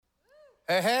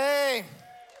Hey, hey.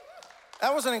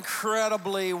 That was an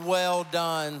incredibly well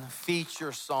done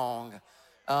feature song.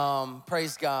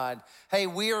 Praise God. Hey,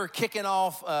 we are kicking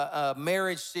off a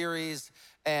marriage series,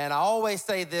 and I always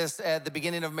say this at the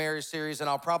beginning of marriage series, and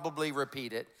I'll probably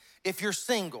repeat it. If you're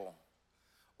single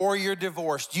or you're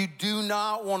divorced, you do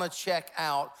not want to check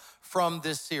out from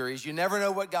this series. You never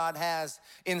know what God has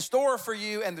in store for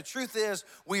you. And the truth is,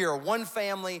 we are one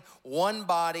family, one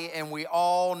body, and we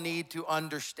all need to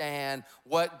understand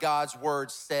what God's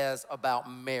word says about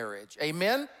marriage.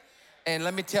 Amen? And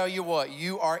let me tell you what,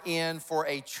 you are in for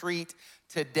a treat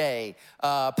today.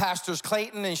 Pastors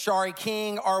Clayton and Shari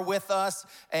King are with us,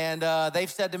 and they've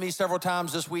said to me several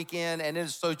times this weekend, and it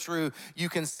is so true, you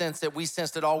can sense it. We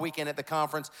sensed it all weekend at the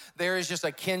conference. There is just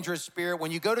a kindred spirit.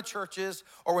 When you go to churches,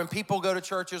 or when people go to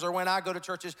churches, or when I go to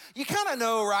churches, you kind of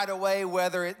know right away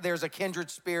whether there's a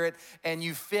kindred spirit and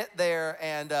you fit there,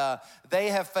 and they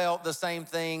have felt the same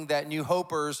thing that New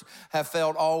Hopers have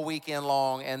felt all weekend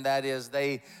long, and that is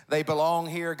they belong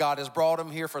here. God has brought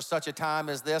them here for such a time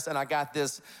as this, and I got this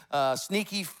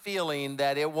sneaky feeling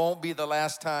that it won't be the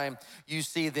last time you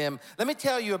see them. Let me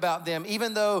tell you about them.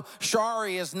 Even though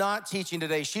Shari is not teaching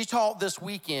today, she taught this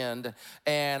weekend,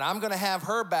 and I'm going to have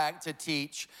her back to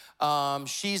teach.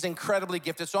 She's incredibly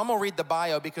gifted. So I'm going to read the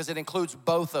bio because it includes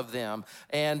both of them.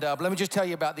 And let me just tell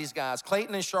you about these guys.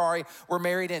 Clayton and Shari were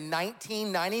married in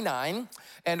 1999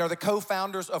 and are the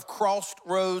co-founders of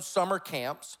Crossroads Summer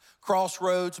Camps,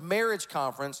 Crossroads Marriage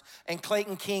Conference, and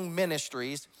Clayton King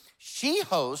Ministries. She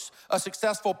hosts a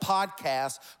successful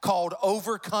podcast called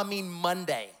Overcoming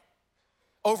Monday.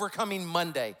 Overcoming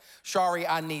Monday. Shari,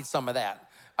 I need some of that.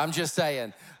 I'm just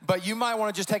saying. But you might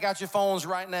want to just take out your phones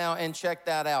right now and check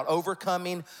that out.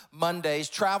 Overcoming Mondays.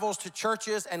 Travels to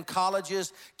churches and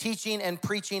colleges, teaching and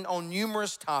preaching on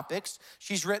numerous topics.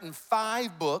 She's written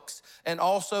 5 books and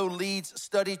also leads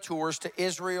study tours to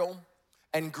Israel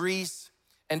and Greece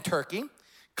and Turkey.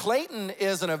 Clayton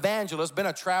is an evangelist, been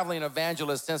a traveling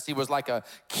evangelist since he was like a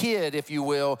kid, if you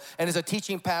will, and is a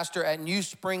teaching pastor at New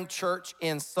Spring Church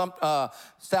in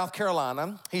South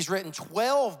Carolina. He's written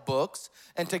 12 books,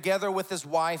 and together with his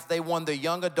wife, they won the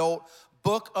Young Adult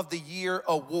Book of the Year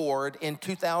Award in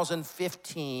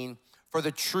 2015 for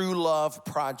the True Love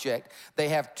Project. They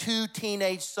have 2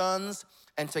 teenage sons,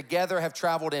 and together have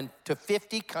traveled into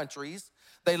 50 countries.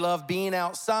 They love being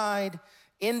outside,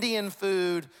 Indian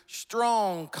food,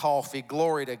 strong coffee,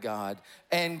 glory to God,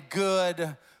 and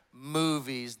good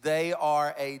movies. They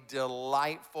are a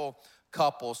delightful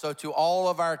couple. So to all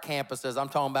of our campuses, I'm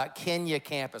talking about Kenya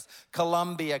campus,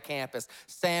 Columbia campus,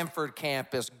 Sanford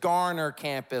campus, Garner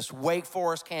campus, Wake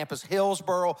Forest campus,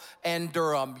 Hillsborough, and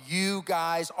Durham. You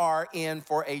guys are in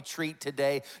for a treat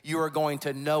today. You are going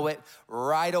to know it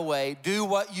right away. Do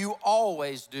what you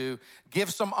always do. Give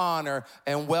some honor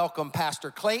and welcome Pastor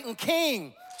Clayton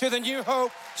King to the New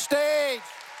Hope stage.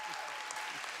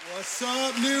 What's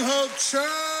up, New Hope Church?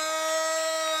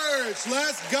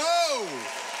 Let's go.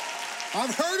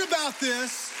 I've heard about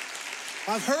this.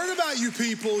 I've heard about you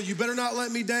people. You better not let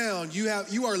me down. You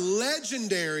are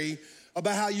legendary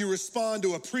about how you respond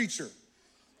to a preacher.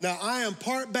 Now, I am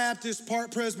part Baptist,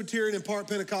 part Presbyterian, and part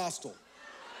Pentecostal.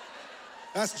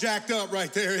 That's jacked up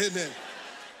right there, isn't it?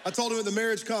 I told him at the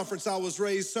marriage conference I was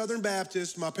raised Southern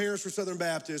Baptist. My parents were Southern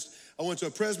Baptist. I went to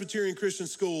a Presbyterian Christian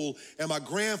school, and my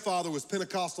grandfather was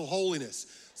Pentecostal holiness.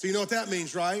 So you know what that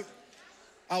means, right?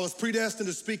 I was predestined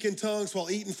to speak in tongues while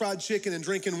eating fried chicken and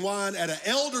drinking wine at an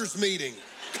elders meeting.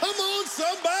 Come on,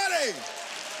 somebody.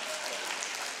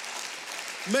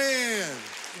 Man,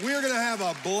 we're gonna have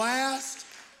a blast.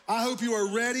 I hope you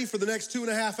are ready for the next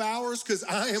 2.5 hours because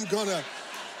I'm going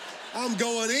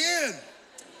in.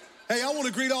 Hey, I want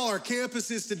to greet all our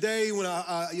campuses today.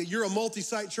 You're a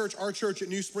multi-site church. Our church at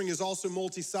New Spring is also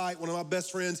multi-site. One of my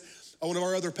best friends, one of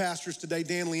our other pastors today,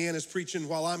 Dan Leanne, is preaching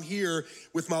while I'm here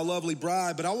with my lovely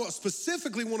bride. But I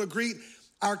specifically want to greet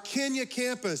our Kenya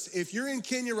campus. If you're in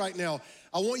Kenya right now,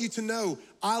 I want you to know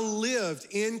I lived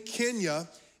in Kenya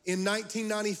in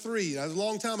 1993. That was a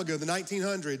long time ago, the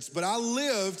 1900s. But I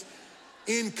lived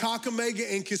in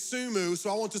Kakamega and Kisumu. So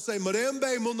I want to say,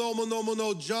 Marembe mono mono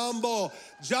mono jambo,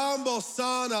 jambo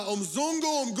sana,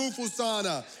 umzungu umgufu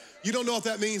sana. You don't know what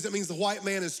that means. That means the white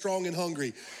man is strong and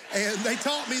hungry. And they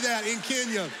taught me that in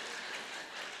Kenya.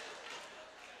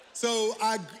 So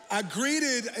I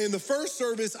greeted, in the first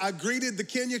service, I greeted the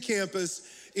Kenya campus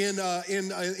in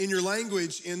your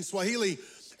language, in Swahili.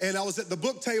 And I was at the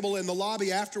book table in the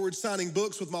lobby afterwards signing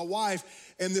books with my wife.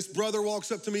 And this brother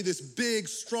walks up to me, this big,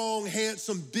 strong,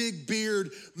 handsome, big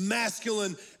beard,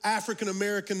 masculine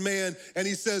African-American man. And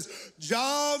he says,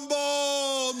 Jambo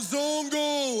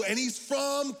Mzungu. And he's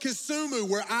from Kisumu,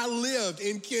 where I lived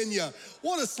in Kenya.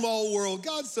 What a small world.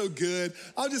 God's so good.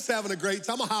 I'm just having a great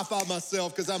time. I'm gonna high five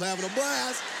myself because I'm having a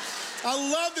blast.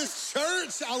 I love this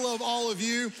church. I love all of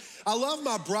you. I love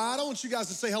my bride. I want you guys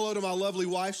to say hello to my lovely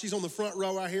wife. She's on the front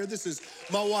row right here. This is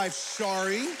my wife,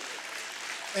 Shari.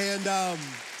 And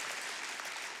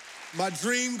my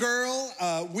dream girl.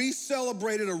 We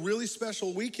celebrated a really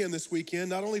special weekend this weekend.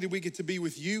 Not only did we get to be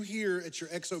with you here at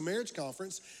your XO Marriage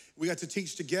Conference, we got to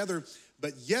teach together,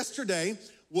 but yesterday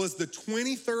was the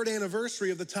 23rd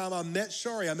anniversary of the time I met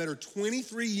Shari. I met her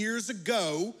 23 years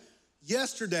ago,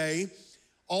 yesterday,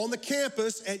 on the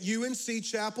campus at UNC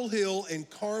Chapel Hill in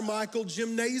Carmichael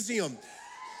Gymnasium.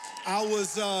 I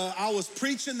was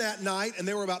preaching that night, and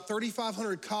there were about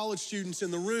 3,500 college students in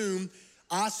the room.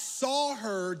 I saw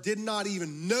her, did not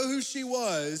even know who she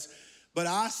was, but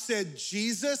I said,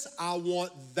 Jesus, I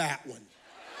want that one.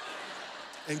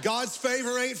 And God's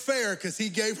favor ain't fair because he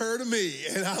gave her to me.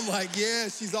 And I'm like, yeah,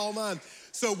 she's all mine.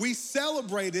 So we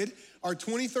celebrated our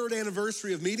 23rd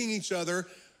anniversary of meeting each other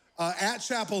at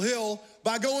Chapel Hill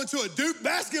by going to a Duke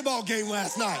basketball game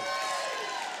last night.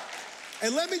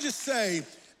 And let me just say,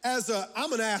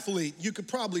 I'm an athlete, you could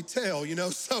probably tell,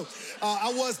 so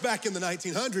I was back in the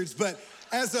 1900s, but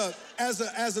as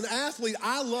an athlete,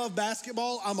 I love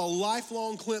basketball. I'm a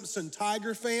lifelong Clemson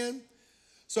Tiger fan.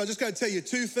 So I just gotta tell you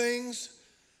two things.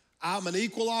 I'm an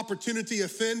equal opportunity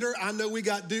offender. I know we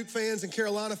got Duke fans and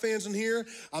Carolina fans in here.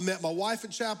 I met my wife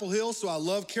at Chapel Hill, so I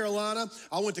love Carolina.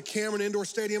 I went to Cameron Indoor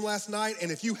Stadium last night,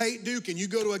 and if you hate Duke and you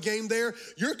go to a game there,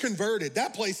 you're converted.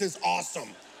 That place is awesome.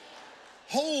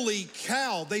 Holy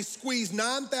cow, they squeezed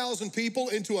 9,000 people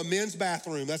into a men's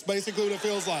bathroom. That's basically what it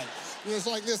feels like. It's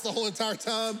like this the whole entire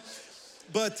time.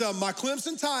 But my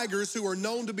Clemson Tigers, who are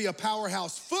known to be a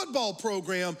powerhouse football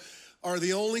program, are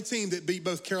the only team that beat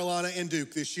both Carolina and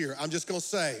Duke this year. I'm just gonna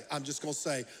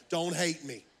say, don't hate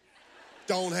me.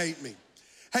 Don't hate me.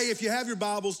 Hey, if you have your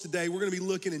Bibles today, we're gonna be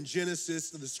looking in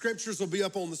Genesis. The scriptures will be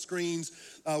up on the screens.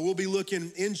 We'll be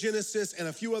looking in Genesis and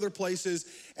a few other places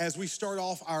as we start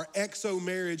off our XO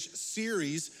Marriage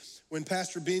series. When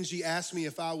Pastor Benji asked me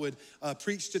if I would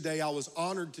preach today, I was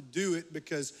honored to do it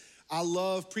because I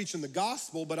love preaching the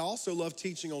gospel, but I also love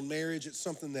teaching on marriage. It's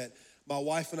something that my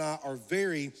wife and I are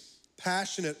very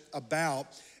passionate about.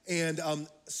 And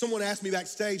someone asked me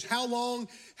backstage, how long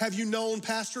have you known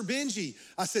Pastor Benji?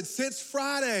 I said, since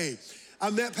Friday.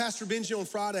 I met Pastor Benji on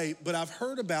Friday, but I've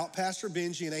heard about Pastor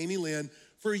Benji and Amy Lynn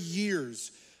for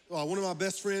years. One of my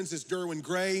best friends is Derwin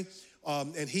Gray,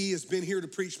 and he has been here to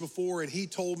preach before, and he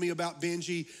told me about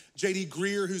Benji. J.D.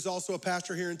 Greer, who's also a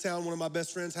pastor here in town, one of my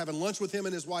best friends, having lunch with him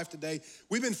and his wife today.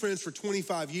 We've been friends for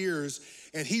 25 years,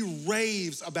 and he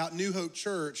raves about New Hope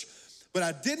Church. But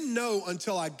I didn't know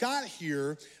until I got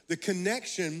here the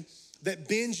connection that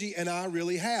Benji and I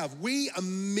really have. We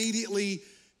immediately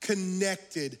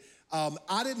connected.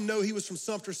 I didn't know he was from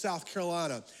Sumter, South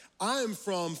Carolina. I am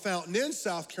from Fountain Inn,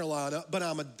 South Carolina, but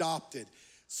I'm adopted.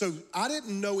 So I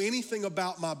didn't know anything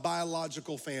about my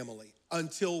biological family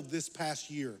until this past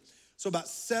year. So about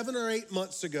 7 or 8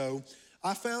 months ago,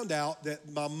 I found out that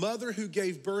my mother who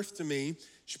gave birth to me,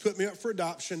 she put me up for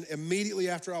adoption immediately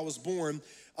after I was born.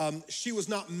 She was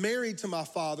not married to my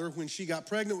father when she got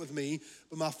pregnant with me,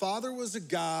 but my father was a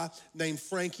guy named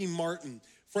Frankie Martin.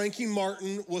 Frankie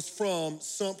Martin was from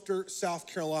Sumter, South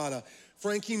Carolina.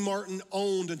 Frankie Martin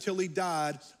owned, until he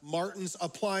died, Martin's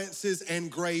Appliances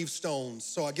and Gravestones.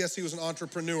 So I guess he was an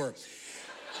entrepreneur.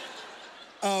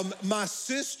 My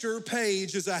sister,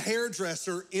 Paige, is a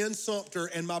hairdresser in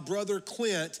Sumter, and my brother,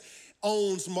 Clint,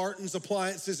 owns Martin's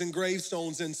Appliances and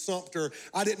Gravestones in Sumter.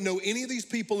 I didn't know any of these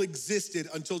people existed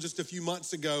until just a few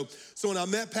months ago. So when I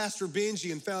met Pastor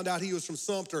Benji and found out he was from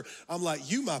Sumter, I'm like,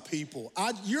 you my people.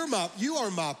 You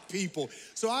are my people.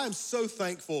 So I am so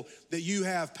thankful that you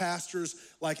have pastors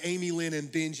like Amy Lynn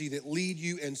and Benji that lead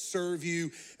you and serve you.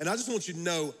 And I just want you to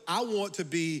know, I want to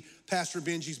be Pastor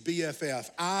Benji's BFF.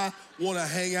 I want to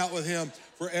hang out with him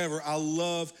forever. I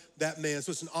love that man.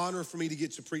 So it's an honor for me to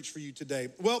get to preach for you today.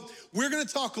 Well, we're going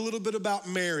to talk a little bit about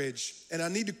marriage. And I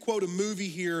need to quote a movie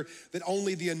here that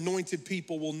only the anointed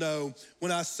people will know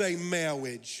when I say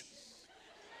marriage.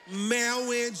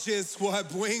 Marriage is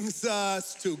what brings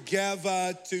us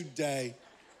together today.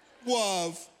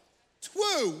 Love.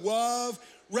 True. Love.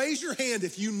 Raise your hand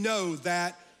if you know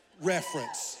that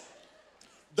reference.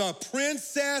 The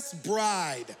Princess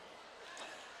Bride.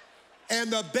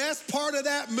 And the best part of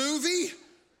that movie,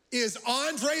 is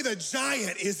Andre the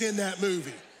Giant is in that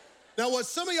movie. Now, what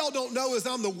some of y'all don't know is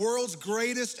I'm the world's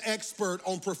greatest expert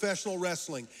on professional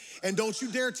wrestling. And don't you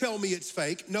dare tell me it's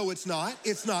fake. No, it's not.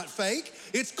 It's not fake.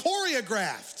 It's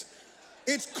choreographed.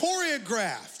 It's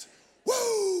choreographed.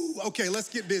 Woo! Okay, let's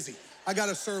get busy. I got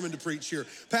a sermon to preach here.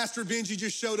 Pastor Benji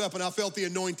just showed up and I felt the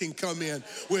anointing come in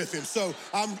with him. So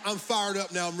I'm fired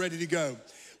up now. I'm ready to go.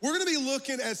 We're gonna be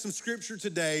looking at some scripture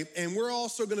today, and we're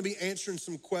also gonna be answering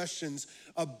some questions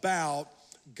about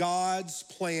God's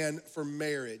plan for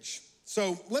marriage.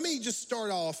 So let me just start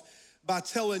off by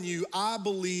telling you, I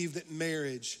believe that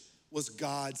marriage was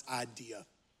God's idea,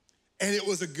 and it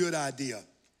was a good idea.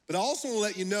 But I also want to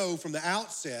let you know from the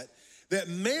outset that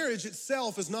marriage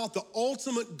itself is not the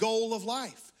ultimate goal of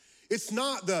life. It's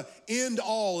not the end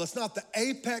all. It's not the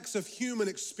apex of human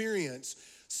experience.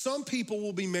 Some people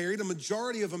will be married. A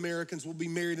majority of Americans will be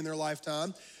married in their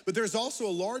lifetime. But there's also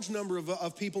a large number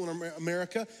of people in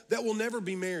America that will never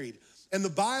be married. And the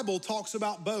Bible talks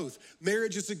about both.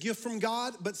 Marriage is a gift from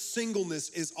God, but singleness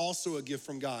is also a gift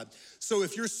from God. So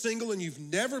if you're single and you've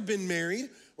never been married,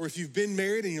 or if you've been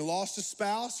married and you lost a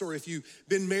spouse, or if you've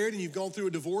been married and you've gone through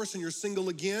a divorce and you're single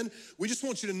again, we just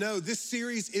want you to know this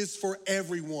series is for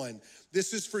everyone.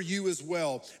 This is for you as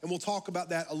well. And we'll talk about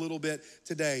that a little bit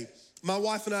today. My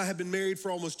wife and I have been married for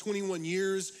almost 21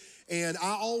 years, and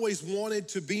I always wanted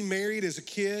to be married as a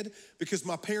kid because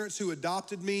my parents who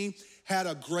adopted me had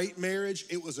a great marriage.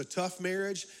 It was a tough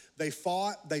marriage. They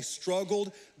fought, they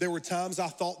struggled. There were times I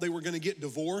thought they were gonna get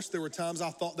divorced. There were times I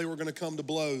thought they were gonna come to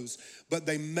blows, but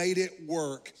they made it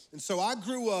work. And so I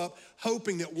grew up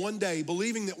hoping that one day,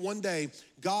 believing that one day,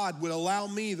 God would allow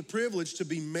me the privilege to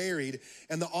be married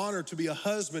and the honor to be a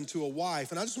husband to a wife.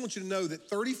 And I just want you to know that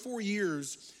 34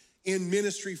 years in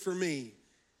ministry for me,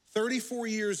 34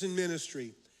 years in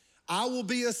ministry, I will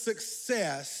be a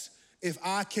success if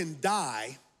I can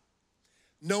die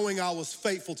knowing I was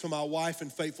faithful to my wife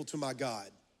and faithful to my God.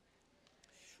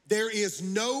 There is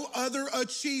no other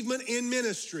achievement in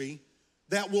ministry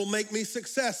that will make me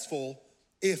successful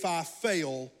if I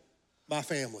fail my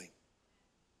family.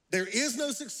 There is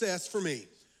no success for me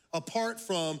apart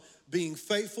from being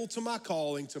faithful to my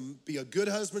calling, to be a good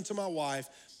husband to my wife,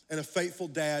 and a faithful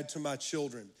dad to my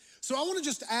children. So I want to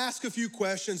just ask a few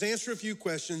questions, answer a few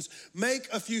questions, make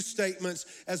a few statements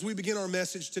as we begin our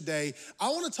message today. I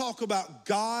want to talk about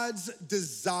God's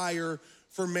desire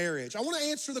for marriage. I want to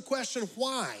answer the question,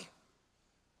 why?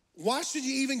 Why should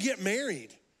you even get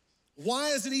married? Why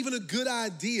is it even a good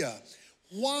idea?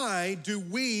 Why do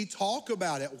we talk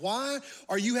about it? Why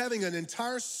are you having an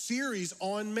entire series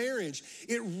on marriage?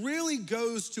 It really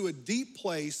goes to a deep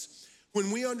place when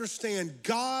we understand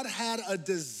God had a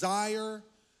desire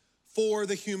for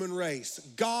the human race.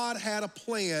 God had a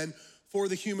plan for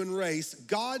the human race.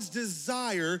 God's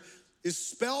desire is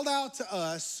spelled out to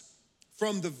us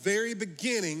from the very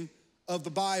beginning of the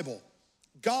Bible.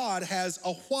 God has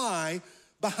a why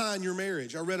behind your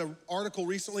marriage. I read an article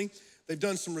recently. They've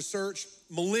done some research.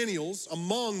 Among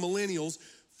millennials,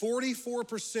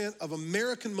 44% of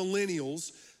American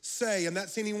millennials say, and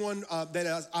that's anyone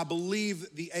that I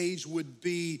believe the age would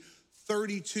be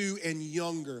 32 and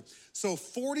younger. So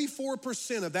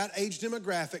 44% of that age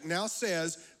demographic now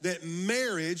says that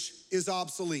marriage is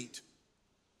obsolete,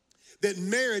 that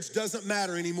marriage doesn't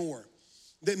matter anymore,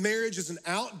 that marriage is an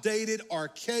outdated,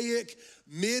 archaic,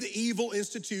 medieval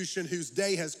institution whose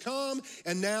day has come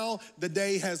and now the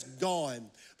day has gone.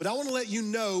 But I want to let you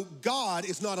know, God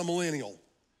is not a millennial.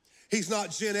 He's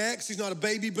not Gen X, he's not a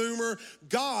baby boomer.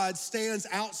 God stands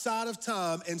outside of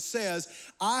time and says,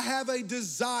 I have a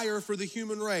desire for the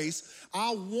human race.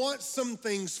 I want some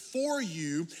things for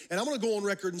you. And I'm gonna go on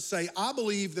record and say, I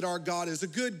believe that our God is a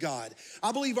good God.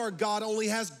 I believe our God only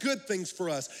has good things for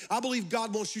us. I believe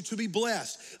God wants you to be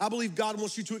blessed. I believe God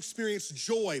wants you to experience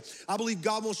joy. I believe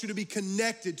God wants you to be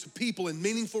connected to people in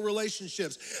meaningful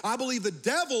relationships. I believe the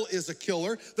devil is a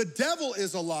killer. The devil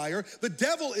is a liar. The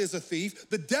devil is a thief.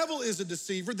 The devil is a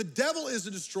deceiver. The devil is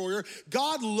a destroyer.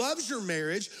 God loves your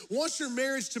marriage, wants your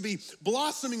marriage to be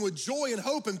blossoming with joy and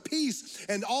hope and peace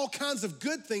and all kinds of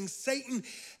good things. Satan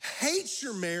hates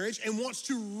your marriage and wants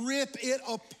to rip it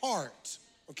apart,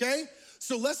 okay?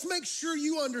 So let's make sure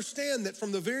you understand that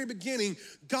from the very beginning,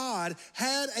 God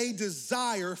had a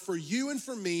desire for you and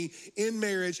for me in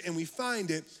marriage, and we find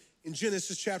it in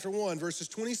Genesis chapter 1, verses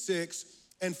 26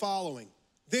 and following.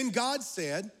 Then God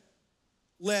said,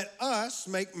 let us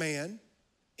make man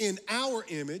in our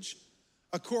image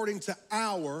according to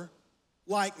our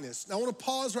likeness. Now I want to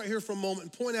pause right here for a moment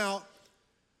and point out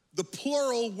the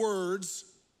plural words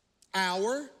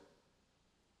our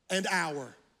and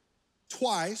our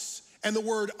twice, and the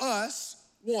word us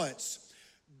once.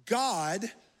 God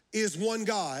is one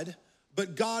God,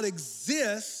 but God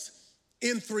exists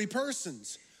in three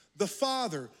persons: the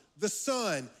Father, the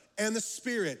Son, and the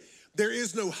Spirit. There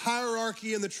is no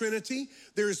hierarchy in the Trinity.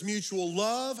 There is mutual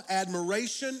love,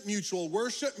 admiration, mutual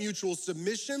worship, mutual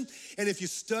submission. And if you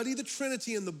study the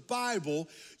Trinity in the Bible,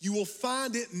 you will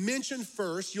find it mentioned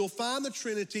first. You'll find the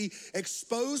Trinity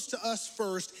exposed to us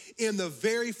first in the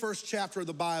very first chapter of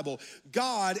the Bible.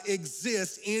 God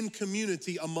exists in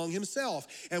community among himself.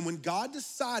 And when God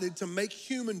decided to make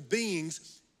human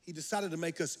beings, he decided to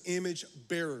make us image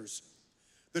bearers.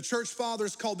 The church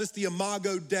fathers called this the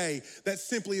Imago Dei. That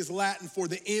simply is Latin for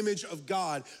the image of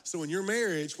God. So in your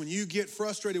marriage, when you get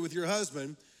frustrated with your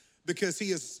husband because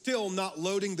he is still not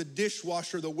loading the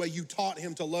dishwasher the way you taught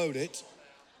him to load it,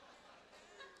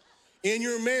 in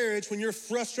your marriage, when you're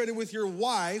frustrated with your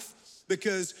wife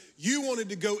because you wanted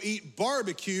to go eat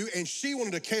barbecue and she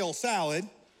wanted a kale salad,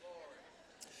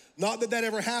 not that that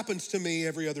ever happens to me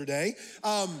every other day,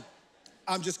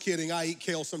 I'm just kidding. I eat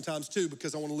kale sometimes too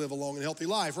because I want to live a long and healthy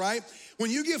life, right? When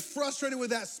you get frustrated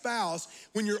with that spouse,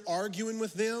 when you're arguing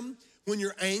with them, when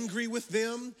you're angry with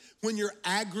them, when you're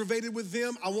aggravated with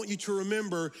them, I want you to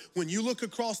remember when you look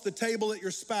across the table at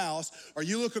your spouse, or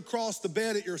you look across the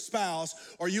bed at your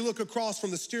spouse, or you look across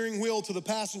from the steering wheel to the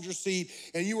passenger seat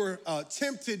and you are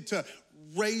tempted to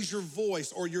raise your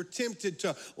voice, or you're tempted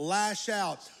to lash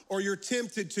out, or you're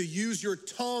tempted to use your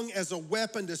tongue as a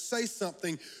weapon to say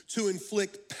something to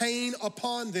inflict pain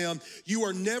upon them, you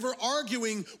are never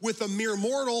arguing with a mere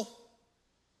mortal.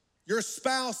 Your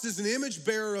spouse is an image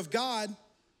bearer of God,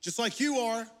 just like you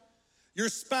are. Your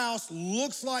spouse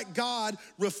looks like God,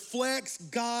 reflects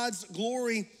God's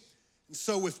glory. And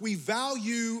so if we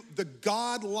value the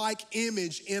God-like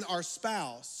image in our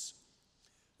spouse,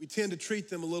 we tend to treat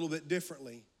them a little bit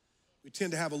differently. We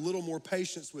tend to have a little more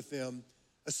patience with them,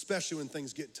 especially when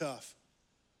things get tough.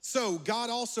 So God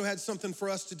also had something for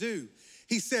us to do.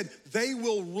 He said, they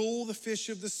will rule the fish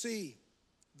of the sea,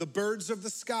 the birds of the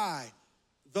sky,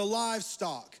 the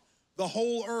livestock, the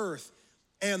whole earth,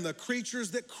 and the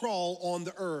creatures that crawl on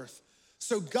the earth.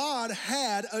 So God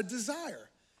had a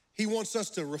desire. He wants us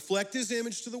to reflect his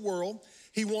image to the world.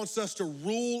 He wants us to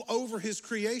rule over his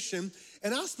creation.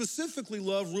 And I specifically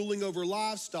love ruling over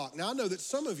livestock. Now, I know that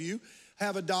some of you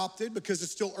have adopted, because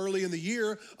it's still early in the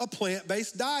year, a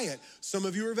plant-based diet. Some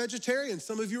of you are vegetarian,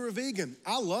 some of you are vegan.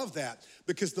 I love that,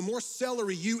 because the more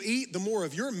celery you eat, the more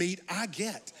of your meat I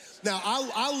get. Now,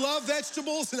 I love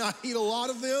vegetables and I eat a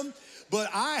lot of them, but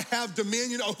I have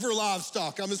dominion over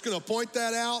livestock. I'm just gonna point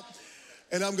that out,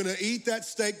 and I'm gonna eat that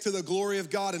steak to the glory of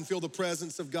God and feel the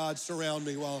presence of God surround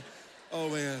me while, oh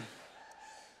man.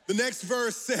 The next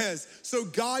verse says, so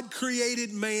God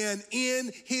created man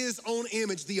in his own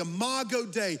image, the Imago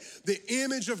Dei, the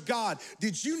image of God.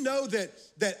 Did you know that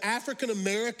African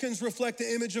Americans reflect the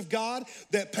image of God?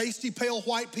 That pasty pale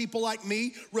white people like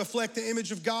me reflect the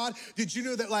image of God? Did you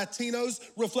know that Latinos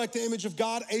reflect the image of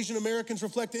God? Asian Americans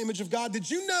reflect the image of God? Did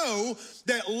you know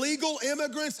that legal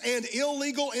immigrants and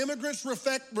illegal immigrants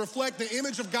reflect the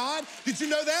image of God? Did you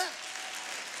know that?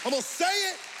 I'm gonna say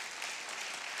it.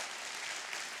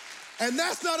 And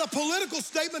that's not a political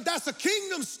statement, that's a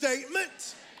kingdom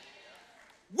statement.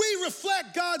 We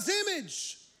reflect God's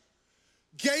image.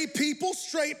 Gay people,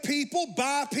 straight people,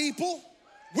 bi people,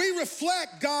 we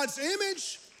reflect God's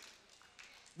image.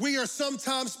 We are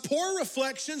sometimes poor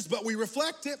reflections, but we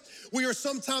reflect it. We are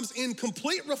sometimes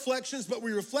incomplete reflections, but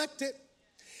we reflect it.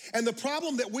 And the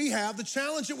problem that we have, the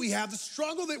challenge that we have, the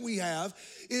struggle that we have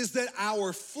is that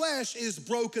our flesh is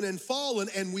broken and fallen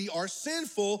and we are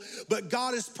sinful, but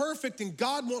God is perfect and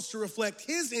God wants to reflect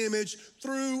his image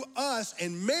through us,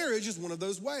 and marriage is one of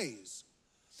those ways.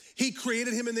 He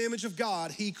created him in the image of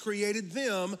God. He created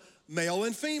them male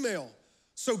and female.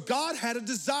 So God had a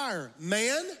desire,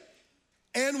 man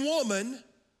and woman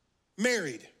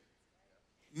married,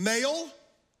 male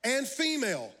and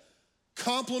female,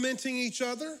 complementing each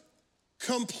other,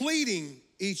 completing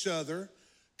each other,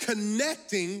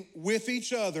 connecting with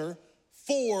each other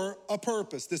for a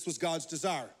purpose. This was God's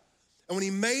desire. And when he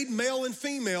made male and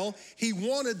female, he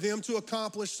wanted them to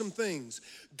accomplish some things.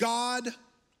 God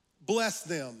blessed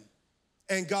them,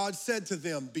 and God said to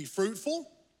them, be fruitful,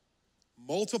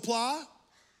 multiply,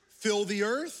 fill the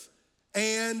earth,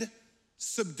 and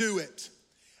subdue it.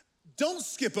 Don't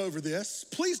skip over this.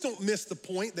 Please don't miss the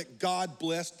point that God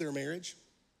blessed their marriage.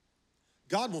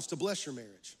 God wants to bless your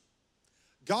marriage.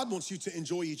 God wants you to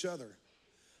enjoy each other.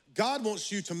 God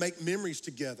wants you to make memories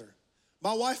together.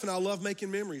 My wife and I love making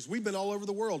memories. We've been all over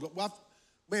the world.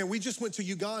 Man, we just went to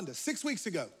Uganda 6 weeks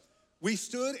ago. We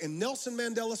stood in Nelson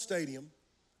Mandela Stadium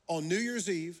on New Year's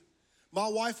Eve My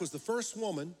wife was the first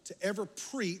woman to ever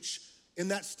preach in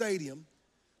that stadium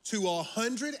to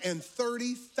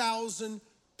 130,000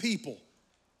 people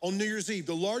on New Year's Eve,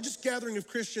 the largest gathering of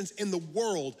Christians in the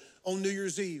world on New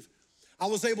Year's Eve. I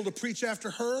was able to preach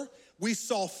after her. We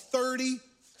saw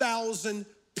 30,000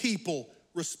 people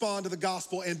respond to the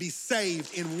gospel and be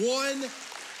saved in one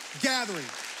gathering.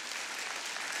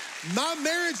 My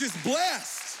marriage is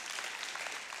blessed.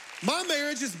 My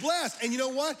marriage is blessed. And you know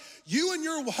what? You and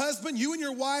your husband, you and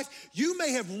your wife, you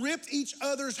may have ripped each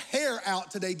other's hair out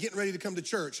today getting ready to come to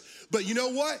church. But you know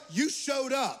what? You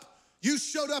showed up. You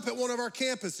showed up at one of our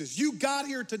campuses. You got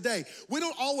here today. We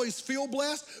don't always feel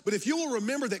blessed, but if you will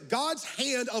remember that God's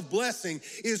hand of blessing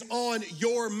is on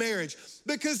your marriage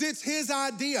because it's his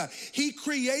idea. He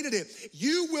created it.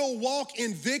 You will walk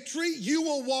in victory. You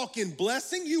will walk in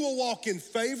blessing. You will walk in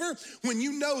favor when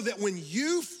you know that when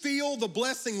you feel the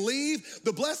blessing leave,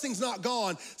 the blessing's not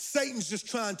gone. Satan's just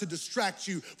trying to distract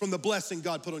you from the blessing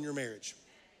God put on your marriage.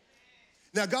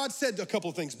 Now, God said a couple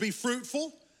of things. Be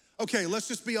fruitful. Okay, let's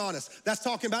just be honest. That's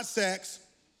talking about sex.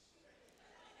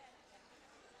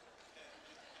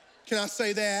 Can I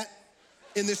say that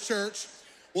in this church?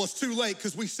 Well, it's too late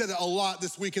because we said it a lot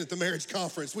this weekend at the marriage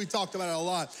conference. We talked about it a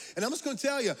lot. And I'm just gonna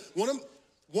tell you,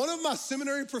 one of my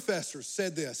seminary professors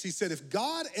said this. He said, if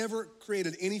God ever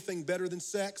created anything better than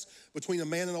sex between a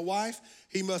man and a wife,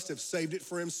 he must have saved it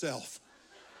for himself.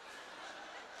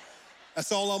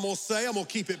 That's all I'm gonna say. I'm gonna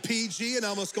keep it PG and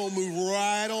I'm just gonna move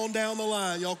right on down the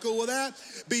line. Y'all cool with that?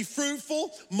 Be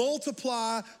fruitful,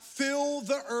 multiply, fill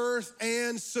the earth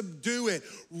and subdue it.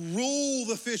 Rule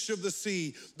the fish of the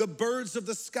sea, the birds of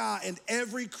the sky, and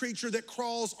every creature that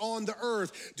crawls on the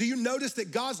earth. Do you notice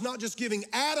that God's not just giving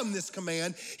Adam this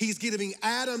command, he's giving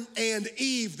Adam and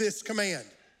Eve this command?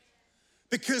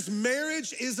 Because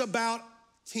marriage is about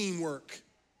teamwork.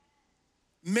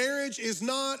 Marriage is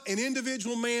not an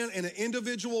individual man and an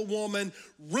individual woman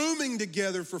rooming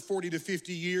together for 40 to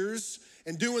 50 years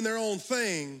and doing their own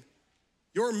thing.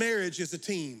 Your marriage is a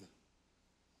team.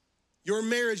 Your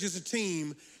marriage is a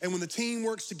team, and when the team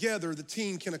works together, the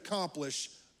team can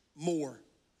accomplish more.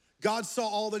 God saw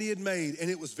all that he had made, and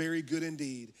it was very good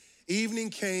indeed. Evening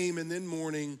came, and then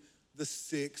morning, the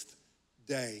sixth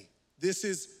day. This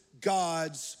is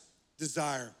God's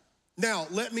desire. Now,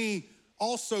 let me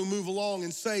also move along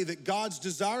and say that God's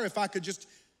desire, if I could just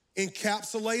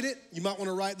encapsulate it, you might want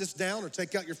to write this down or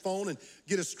take out your phone and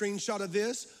get a screenshot of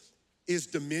this, is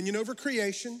dominion over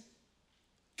creation,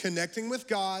 connecting with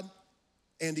God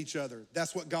and each other.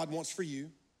 That's what God wants for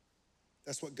you.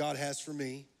 That's what God has for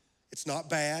me. It's not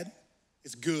bad,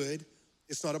 it's good,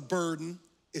 it's not a burden,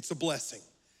 it's a blessing.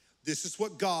 This is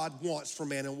what God wants for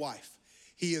man and wife.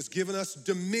 He has given us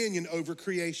dominion over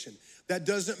creation. That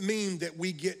doesn't mean that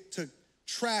we get to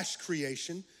trash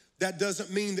creation. That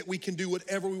doesn't mean that we can do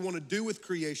whatever we want to do with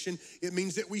creation. It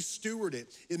means that we steward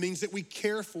it. It means that we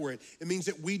care for it. It means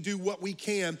that we do what we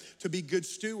can to be good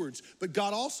stewards. But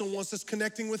God also wants us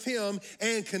connecting with him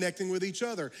and connecting with each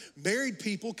other. Married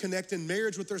people connect in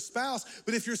marriage with their spouse,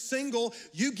 but if you're single,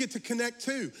 you get to connect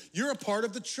too. You're a part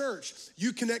of the church.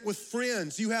 You connect with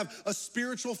friends. You have a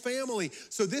spiritual family.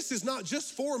 So this is not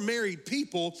just for married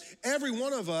people. Every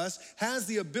one of us has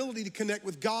the ability to connect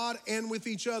with God and with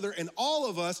each other, and all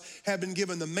of us have been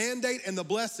given the mandate and the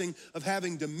blessing of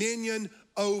having dominion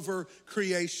over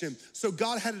creation. So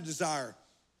God had a desire.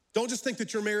 Don't just think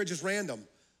that your marriage is random.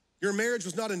 Your marriage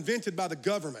was not invented by the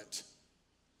government.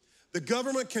 The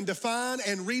government can define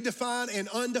and redefine and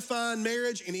undefine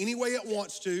marriage in any way it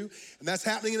wants to, and that's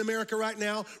happening in America right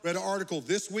now. Read an article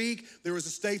this week. There was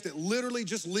a state that literally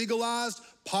just legalized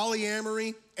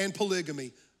polyamory and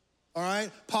polygamy. All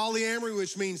right? Polyamory,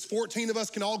 which means 14 of us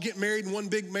can all get married in one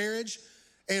big marriage.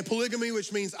 And polygamy,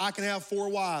 which means I can have 4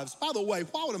 wives. By the way,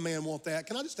 why would a man want that?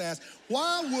 Can I just ask,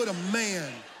 why would a man?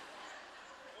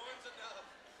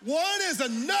 One is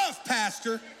enough,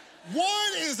 Pastor.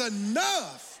 One is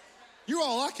enough. You're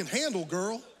all I can handle,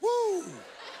 girl. Woo.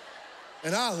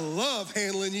 And I love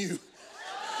handling you.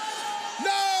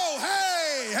 No,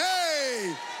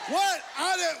 hey. What?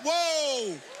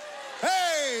 Whoa.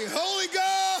 Hey, Holy Ghost.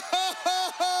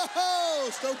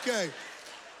 Okay,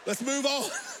 let's move on.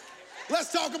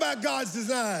 Let's talk about God's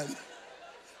design.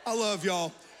 I love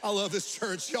y'all. I love this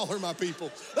church. Y'all are my people.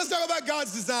 Let's talk about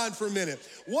God's design for a minute.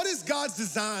 What is God's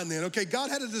design then? Okay, God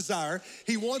had a desire.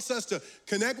 He wants us to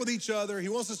connect with each other. He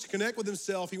wants us to connect with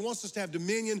himself. He wants us to have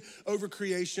dominion over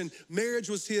creation. Marriage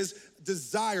was his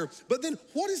desire. But then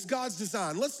what is God's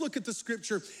design? Let's look at the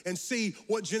scripture and see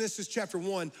what Genesis chapter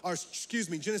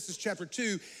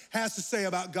 2 has to say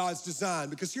about God's design.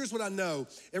 Because here's what I know.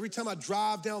 Every time I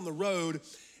drive down the road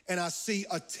and I see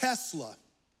a Tesla,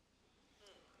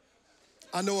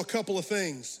 I know a couple of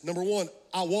things. Number one,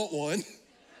 I want one.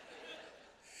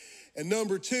 And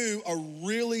number two, a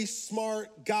really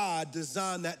smart guy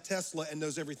designed that Tesla and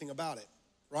knows everything about it,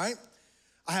 right?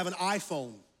 I have an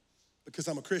iPhone because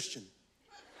I'm a Christian.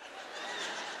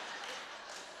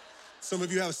 Some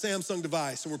of you have a Samsung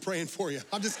device and we're praying for you.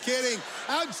 I'm just kidding.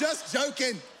 I'm just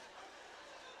joking.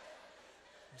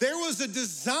 There was a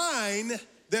design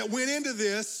that went into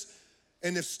this,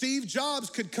 and if Steve Jobs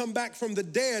could come back from the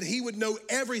dead, he would know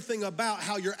everything about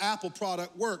how your Apple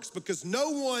product works, because no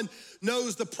one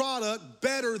knows the product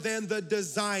better than the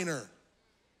designer.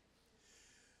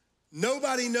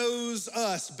 Nobody knows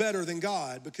us better than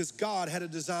God, because God had a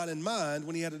design in mind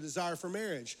when he had a desire for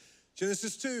marriage.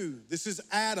 Genesis 2, this is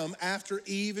Adam after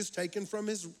Eve is taken from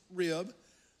his rib.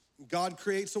 God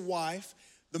creates a wife.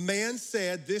 The man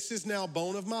said, "This is now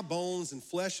bone of my bones and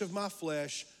flesh of my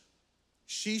flesh.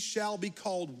 She shall be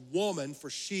called woman, for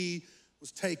she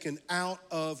was taken out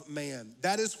of man."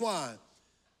 That is why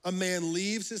a man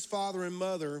leaves his father and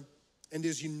mother and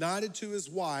is united to his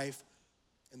wife,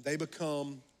 and they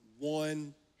become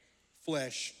one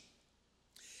flesh.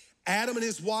 Adam and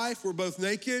his wife were both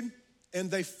naked,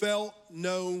 and they felt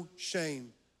no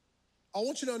shame. I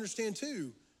want you to understand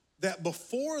too, that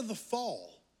before the fall,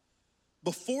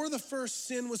 before the first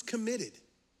sin was committed,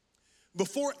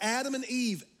 before Adam and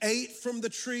Eve ate from the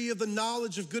tree of the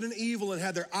knowledge of good and evil and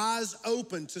had their eyes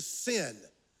open to sin,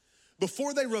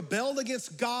 before they rebelled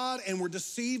against God and were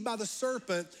deceived by the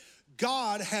serpent,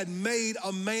 God had made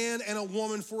a man and a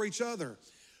woman for each other.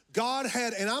 God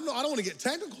had, and I don't want to get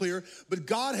technical here, but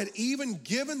God had even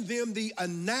given them the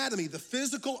anatomy, the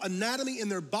physical anatomy in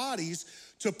their bodies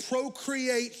to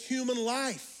procreate human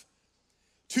life,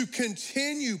 to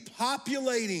continue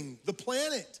populating the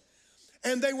planet.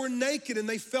 And they were naked and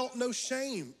they felt no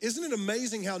shame. Isn't it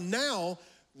amazing how now,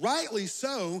 rightly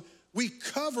so, we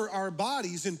cover our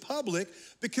bodies in public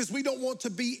because we don't want to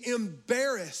be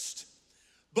embarrassed.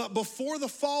 But before the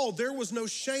fall, there was no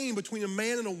shame between a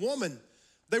man and a woman.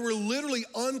 They were literally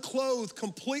unclothed,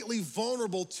 completely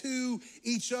vulnerable to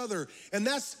each other. And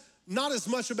that's not as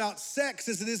much about sex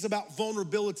as it is about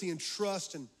vulnerability and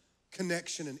trust and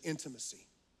connection and intimacy.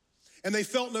 And they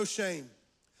felt no shame.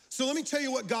 So let me tell you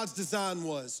what God's design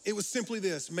was. It was simply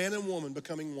this: man and woman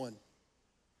becoming one.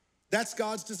 That's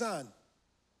God's design.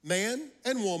 Man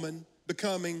and woman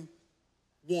becoming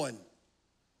one.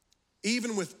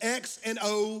 Even with X and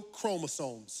O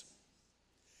chromosomes,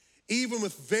 even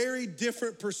with very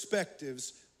different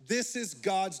perspectives, this is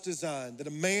God's design, that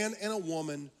a man and a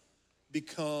woman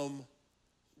become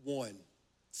one.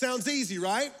 Sounds easy,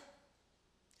 right?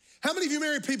 How many of you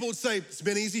married people would say, "It's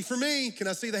been easy for me"? Can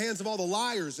I see the hands of all the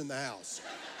liars in the house?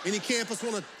 Any campus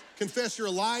want to confess you're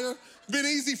a liar? Been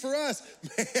easy for us.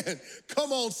 Man,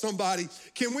 come on, somebody.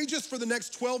 Can we just, for the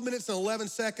next 12 minutes and 11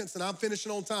 seconds, and I'm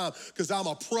finishing on time because I'm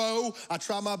a pro, I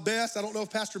try my best. I don't know if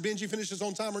Pastor Benji finishes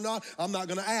on time or not. I'm not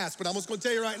gonna ask, but I'm just gonna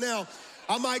tell you right now,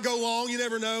 I might go long, you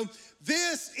never know.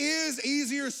 This is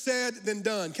easier said than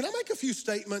done. Can I make a few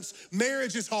statements?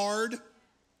 Marriage is hard.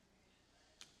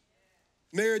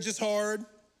 Marriage is hard.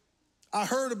 I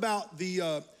heard about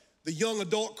the young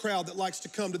adult crowd that likes to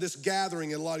come to this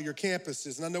gathering at a lot of your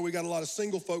campuses. And I know we got a lot of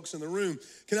single folks in the room.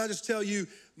 Can I just tell you,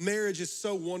 marriage is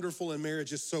so wonderful and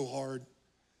marriage is so hard.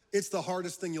 It's the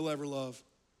hardest thing you'll ever love.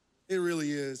 It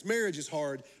really is. Marriage is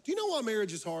hard. Do you know why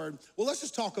marriage is hard? Well, let's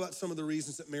just talk about some of the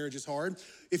reasons that marriage is hard.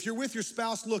 If you're with your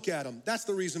spouse, look at them. That's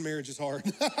the reason marriage is hard.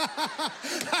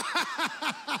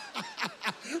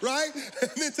 Right?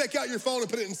 And then take out your phone and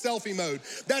put it in selfie mode.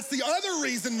 That's the other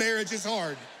reason marriage is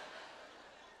hard.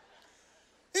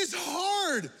 It's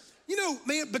hard. You know,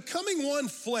 man, becoming one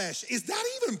flesh, is that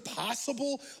even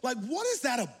possible? Like, what is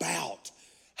that about?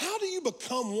 How do you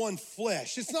become one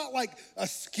flesh? It's not like a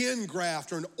skin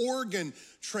graft or an organ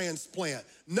transplant.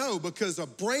 No, because a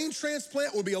brain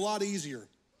transplant would be a lot easier.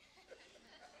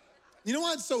 You know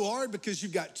why it's so hard? Because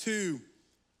you've got two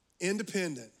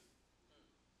independent,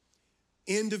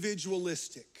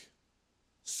 individualistic,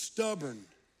 stubborn,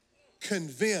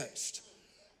 convinced,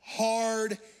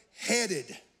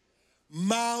 hard-headed,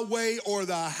 my way or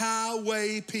the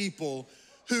highway people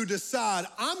who decide,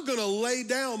 I'm gonna lay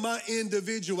down my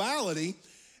individuality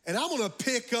and I'm gonna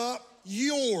pick up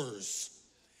yours.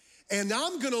 And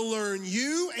I'm gonna learn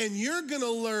you and you're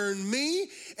gonna learn me,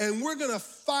 and we're gonna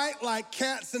fight like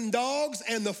cats and dogs,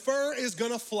 and the fur is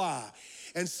gonna fly.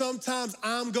 And sometimes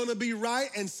I'm gonna be right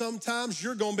and sometimes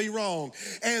you're gonna be wrong.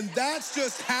 And that's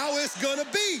just how it's gonna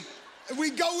be. We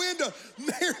go into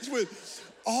marriage with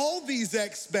all these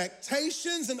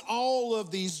expectations and all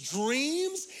of these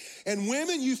dreams. And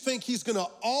women, you think he's gonna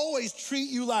always treat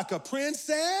you like a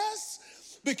princess,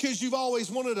 because you've always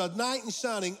wanted a knight in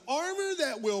shining armor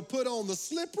that will put on the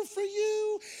slipper for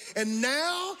you. And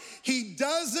now he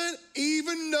doesn't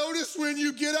even notice when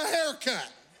you get a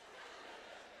haircut.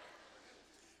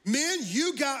 Men,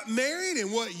 you got married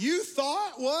and what you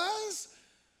thought was,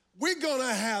 we're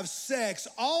gonna have sex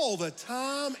all the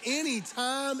time,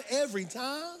 anytime, every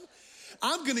time.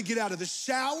 I'm gonna get out of the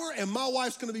shower and my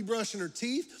wife's gonna be brushing her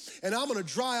teeth and I'm gonna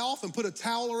dry off and put a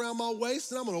towel around my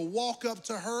waist and I'm gonna walk up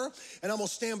to her and I'm gonna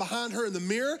stand behind her in the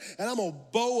mirror and I'm gonna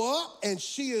bow up and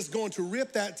she is going to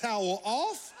rip that towel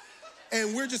off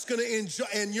and we're just gonna enjoy,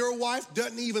 and your wife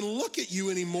doesn't even look at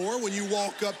you anymore when you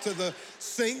walk up to the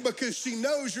sink because she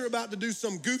knows you're about to do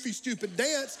some goofy, stupid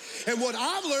dance. And what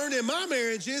I've learned in my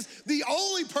marriage is the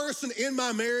only person in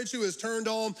my marriage who is turned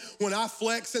on when I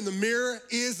flex in the mirror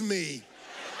is me.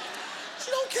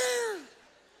 She don't care.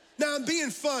 Now I'm being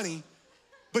funny,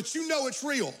 but you know it's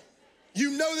real.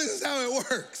 You know this is how it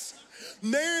works.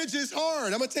 Marriage is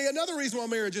hard. I'm gonna tell you another reason why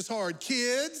marriage is hard.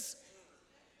 Kids,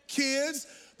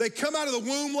 they come out of the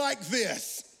womb like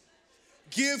this.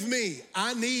 Give me,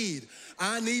 I need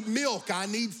milk, I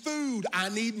need food, I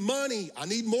need money, I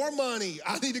need more money,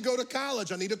 I need to go to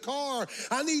college, I need a car,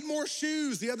 I need more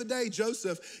shoes. The other day,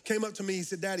 Joseph came up to me, he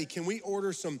said, Daddy, can we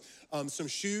order some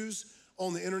shoes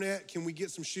on the internet? Can we get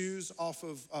some shoes off,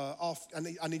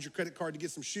 I need your credit card to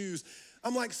get some shoes.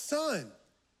 I'm like, son,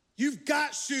 you've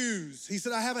got shoes. He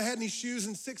said, I haven't had any shoes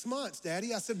in 6 months,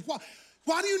 Daddy. I said,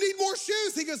 why do you need more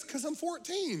shoes? He goes, because I'm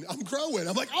 14, I'm growing.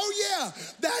 I'm like, oh yeah,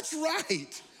 that's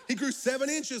right. He grew 7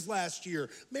 inches last year.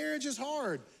 Marriage is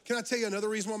hard. Can I tell you another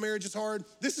reason why marriage is hard?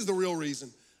 This is the real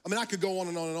reason. I mean, I could go on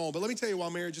and on and on, but let me tell you why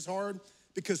marriage is hard.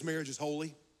 Because marriage is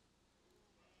holy.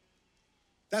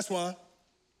 That's why.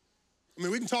 I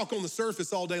mean, we can talk on the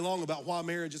surface all day long about why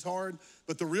marriage is hard,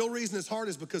 but the real reason it's hard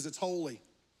is because it's holy.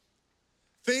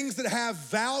 Things that have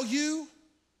value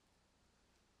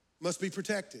must be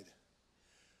protected.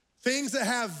 Things that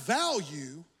have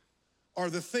value are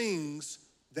the things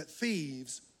that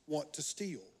thieves want to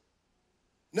steal.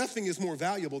 Nothing is more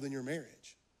valuable than your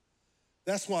marriage.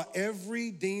 That's why every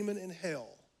demon in hell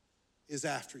is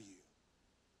after you.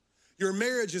 Your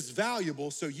marriage is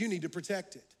valuable, so you need to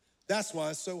protect it. That's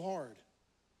why it's so hard.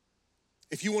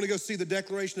 If you want to go see the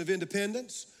Declaration of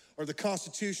Independence, or the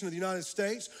Constitution of the United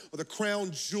States, or the crown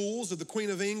jewels of the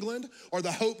Queen of England, or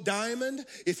the Hope Diamond,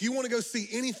 if you want to go see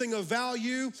anything of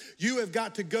value, you have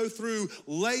got to go through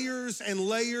layers and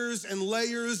layers and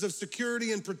layers of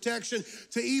security and protection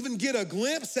to even get a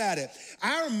glimpse at it.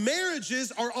 Our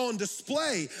marriages are on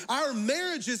display. Our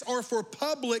marriages are for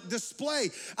public display.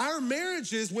 Our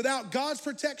marriages without God's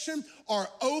protection are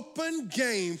open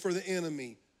game for the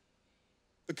enemy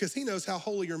because he knows how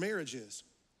holy your marriage is.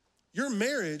 Your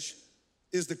marriage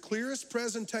is the clearest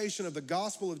presentation of the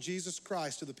gospel of Jesus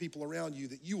Christ to the people around you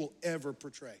that you will ever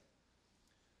portray.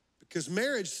 Because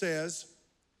marriage says,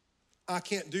 I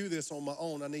can't do this on my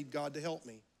own. I need God to help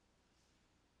me.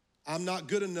 I'm not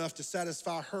good enough to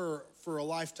satisfy her for a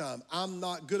lifetime. I'm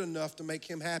not good enough to make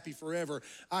him happy forever.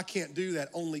 I can't do that.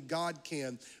 Only God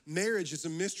can. Marriage is a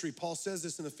mystery. Paul says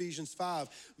this in Ephesians 5.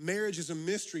 Marriage is a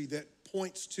mystery that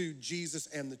points to Jesus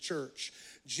and the church.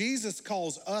 Jesus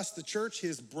calls us, the church,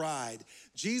 his bride.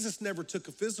 Jesus never took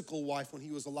a physical wife when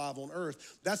he was alive on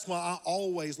earth. That's why I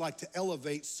always like to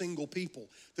elevate single people,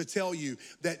 to tell you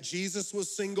that Jesus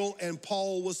was single and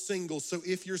Paul was single. So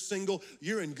if you're single,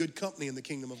 you're in good company in the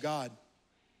kingdom of God,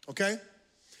 okay?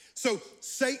 So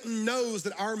Satan knows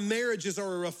that our marriages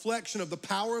are a reflection of the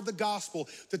power of the gospel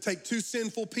to take two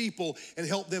sinful people and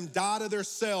help them die to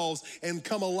themselves and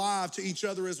come alive to each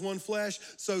other as one flesh.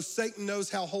 So Satan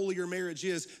knows how holy your marriage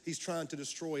is. He's trying to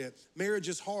destroy it. Marriage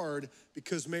is hard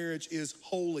because marriage is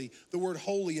holy. The word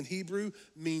holy in Hebrew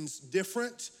means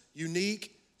different,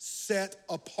 unique, set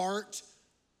apart.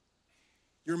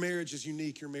 Your marriage is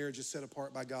unique. Your marriage is set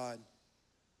apart by God.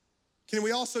 Can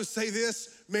we also say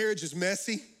this? Marriage is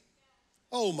messy.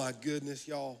 Oh my goodness,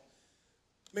 y'all.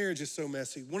 Marriage is so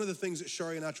messy. One of the things that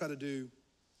Shari and I try to do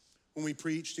when we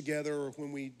preach together or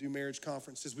when we do marriage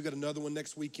conferences, we got another one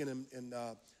next weekend in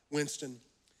Winston.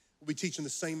 We'll be teaching the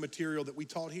same material that we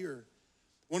taught here.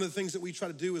 One of the things that we try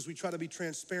to do is we try to be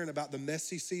transparent about the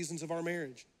messy seasons of our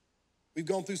marriage. We've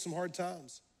gone through some hard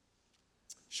times.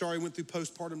 Shari went through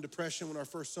postpartum depression when our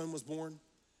first son was born.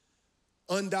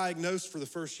 Undiagnosed for the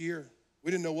first year. We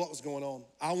didn't know what was going on.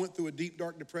 I went through a deep,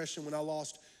 dark depression when I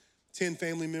lost 10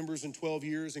 family members in 12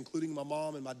 years, including my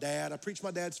mom and my dad. I preached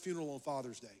my dad's funeral on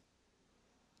Father's Day.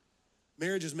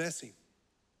 Marriage is messy.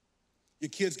 Your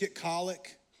kids get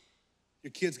colic. Your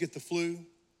kids get the flu.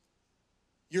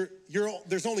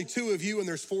 there's only two of you and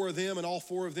there's four of them, and all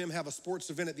four of them have a sports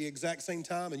event at the exact same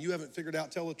time, and you haven't figured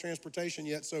out teletransportation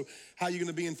yet, so how are you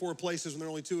gonna be in four places when there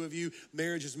are only two of you?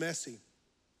 Marriage is messy.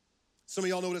 Some of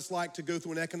y'all know what it's like to go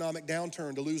through an economic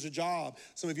downturn, to lose a job.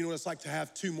 Some of you know what it's like to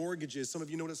have two mortgages. Some of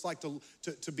you know what it's like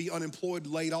to be unemployed,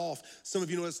 laid off. Some of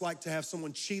you know what it's like to have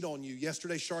someone cheat on you.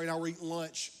 Yesterday, Shari and I were eating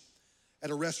lunch at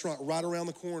a restaurant right around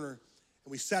the corner,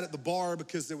 and we sat at the bar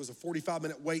because there was a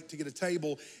 45-minute wait to get a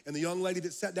table, and the young lady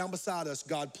that sat down beside us,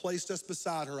 God placed us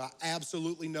beside her. I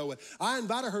absolutely know it. I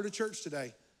invited her to church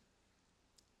today,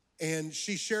 and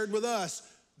she shared with us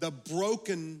the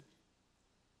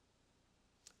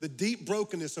deep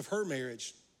brokenness of her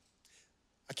marriage.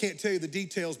 I can't tell you the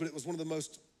details, but it was one of the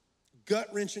most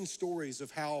gut-wrenching stories of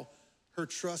how her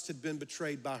trust had been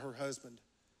betrayed by her husband.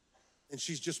 And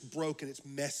she's just broken. It's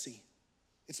messy.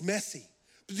 It's messy.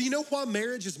 But do you know why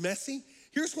marriage is messy?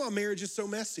 Here's why marriage is so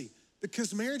messy.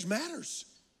 Because marriage matters.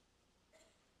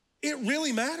 It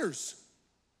really matters.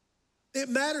 It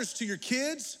matters to your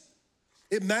kids.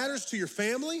 It matters to your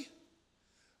family.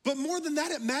 But more than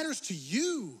that, it matters to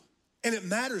you. And it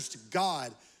matters to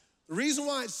God. The reason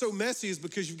why it's so messy is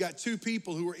because you've got two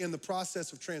people who are in the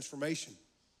process of transformation.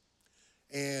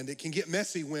 And it can get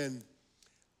messy when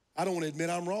I don't want to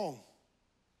admit I'm wrong.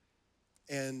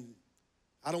 And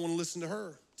I don't want to listen to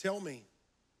her tell me.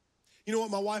 You know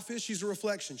what my wife is? She's a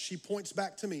reflection. She points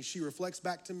back to me. She reflects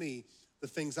back to me the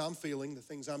things I'm feeling, the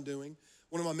things I'm doing.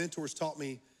 One of my mentors taught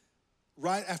me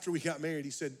right after we got married,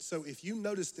 he said, so if you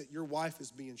notice that your wife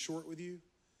is being short with you,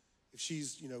 if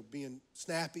she's, being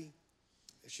snappy,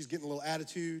 if she's getting a little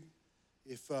attitude,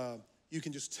 if you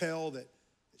can just tell that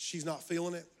she's not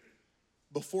feeling it,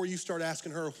 before you start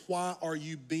asking her, why are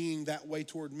you being that way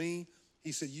toward me?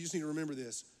 He said, you just need to remember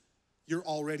this. You're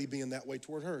already being that way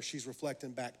toward her. She's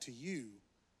reflecting back to you,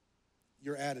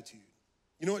 your attitude.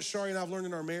 You know what Shari and I have learned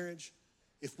in our marriage?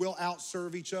 If we'll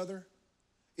outserve each other,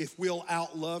 if we'll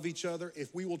outlove each other,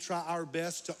 if we will try our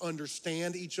best to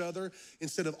understand each other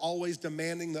instead of always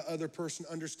demanding the other person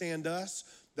understand us,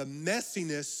 the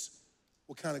messiness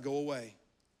will kind of go away.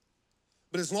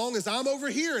 But as long as I'm over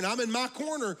here and I'm in my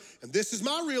corner and this is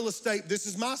my real estate, this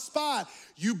is my spot,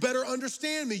 you better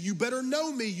understand me, you better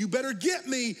know me, you better get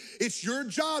me. It's your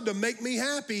job to make me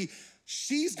happy.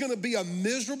 She's gonna be a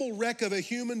miserable wreck of a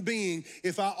human being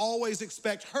if I always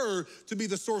expect her to be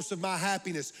the source of my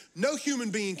happiness. No human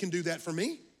being can do that for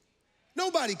me.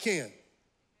 Nobody can.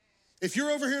 If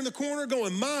you're over here in the corner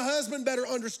going, my husband better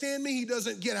understand me, he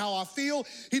doesn't get how I feel,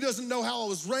 he doesn't know how I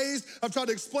was raised, I've tried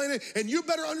to explain it, and you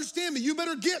better understand me, you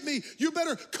better get me, you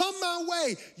better come my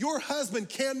way. Your husband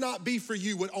cannot be for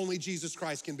you what only Jesus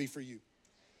Christ can be for you.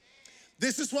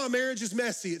 This is why marriage is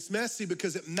messy. It's messy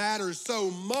because it matters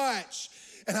so much.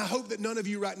 And I hope that none of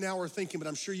you right now are thinking, but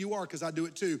I'm sure you are because I do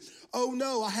it too. Oh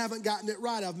no, I haven't gotten it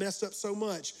right. I've messed up so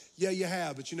much. Yeah, you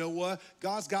have, but you know what?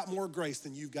 God's got more grace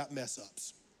than you've got mess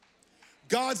ups.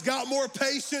 God's got more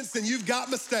patience than you've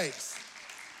got mistakes.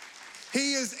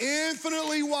 He is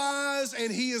infinitely wise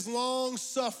and he is long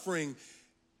suffering.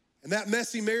 And that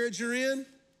messy marriage you're in,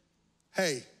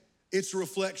 hey, it's a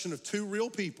reflection of two real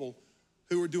people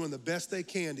who are doing the best they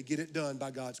can to get it done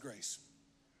by God's grace.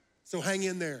 So hang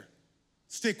in there.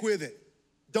 Stick with it.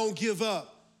 Don't give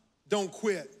up. Don't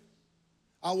quit.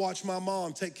 I watched my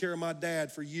mom take care of my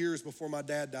dad for years before my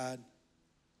dad died.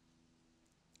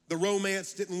 The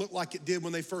romance didn't look like it did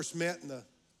when they first met in the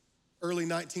early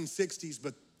 1960s,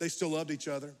 but they still loved each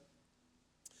other.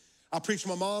 I preached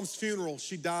my mom's funeral.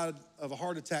 She died of a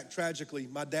heart attack, tragically.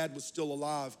 My dad was still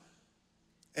alive.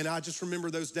 And I just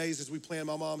remember those days as we planned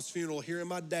my mom's funeral, hearing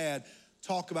my dad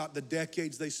talk about the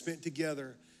decades they spent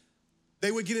together.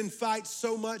 They would get in fights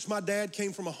so much. My dad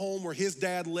came from a home where his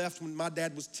dad left when my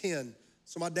dad was 10.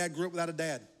 So my dad grew up without a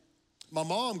dad. My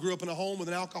mom grew up in a home with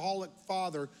an alcoholic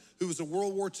father who was a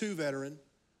World War II veteran,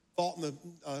 fought in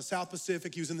the South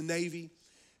Pacific. He was in the Navy.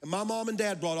 And my mom and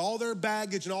dad brought all their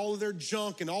baggage and all of their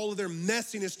junk and all of their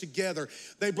messiness together.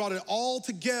 They brought it all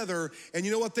together. And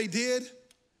you know what they did?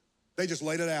 They just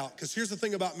laid it out. Because here's the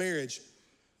thing about marriage.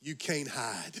 You can't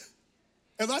hide.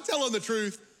 Am I telling the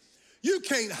truth? You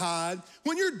can't hide.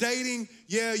 When you're dating,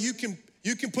 yeah, you can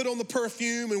put on the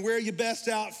perfume and wear your best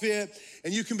outfit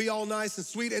and you can be all nice and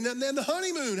sweet. And then the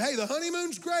honeymoon, hey, the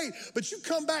honeymoon's great, but you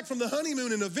come back from the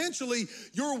honeymoon and eventually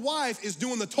your wife is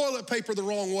doing the toilet paper the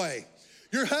wrong way.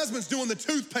 Your husband's doing the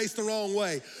toothpaste the wrong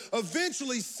way.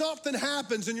 Eventually something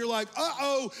happens and you're like,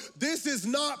 uh-oh, this is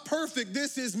not perfect.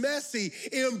 This is messy.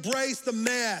 Embrace the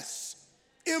mess.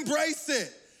 Embrace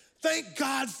it. Thank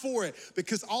God for it,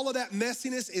 because all of that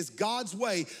messiness is God's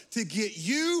way to get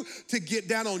you to get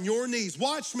down on your knees.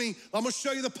 Watch me. I'm gonna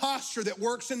show you the posture that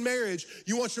works in marriage.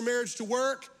 You want your marriage to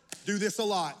work? Do this a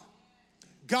lot.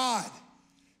 God,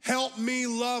 help me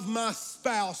love my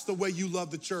spouse the way you love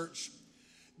the church.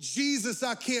 Jesus,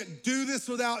 I can't do this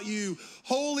without you.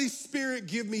 Holy Spirit,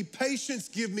 give me patience,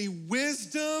 give me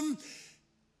wisdom,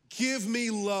 give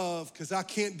me love, because I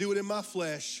can't do it in my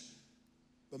flesh.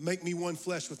 But make me one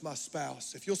flesh with my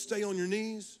spouse. If you'll stay on your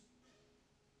knees,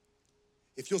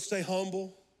 if you'll stay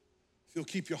humble, if you'll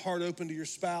keep your heart open to your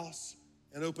spouse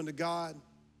and open to God,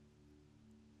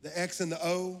 the X and the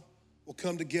O will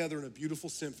come together in a beautiful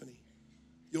symphony.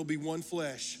 You'll be one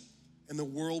flesh, and the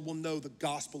world will know the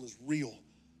gospel is real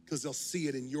because they'll see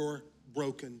it in your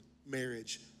broken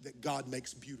marriage that God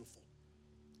makes beautiful.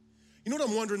 You know what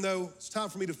I'm wondering, though? It's time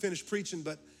for me to finish preaching,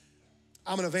 but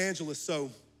I'm an evangelist,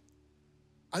 so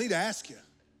I need to ask you,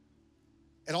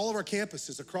 at all of our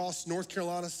campuses across North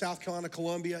Carolina, South Carolina,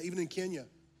 Columbia, even in Kenya,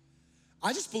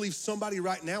 I just believe somebody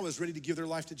right now is ready to give their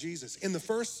life to Jesus. In the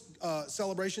first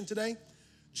celebration today,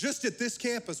 just at this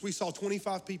campus, we saw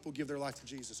 25 people give their life to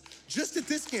Jesus. Just at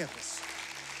this campus.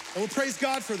 And we'll praise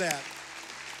God for that.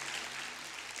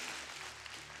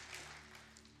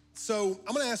 So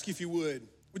I'm gonna ask you if you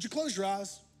would you close your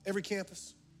eyes, every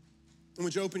campus? And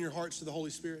would you open your hearts to the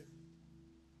Holy Spirit?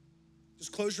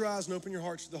 Just close your eyes and open your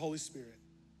hearts to the Holy Spirit.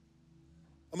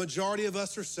 A majority of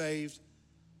us are saved.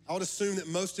 I would assume that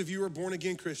most of you are born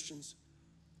again Christians.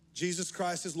 Jesus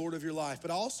Christ is Lord of your life. But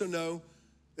I also know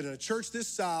that in a church this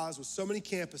size with so many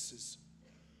campuses,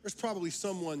 there's probably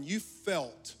someone you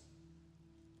felt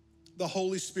the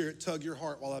Holy Spirit tug your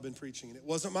heart while I've been preaching. And it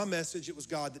wasn't my message, it was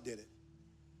God that did it.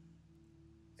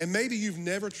 And maybe you've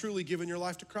never truly given your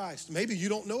life to Christ. Maybe you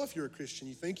don't know if you're a Christian.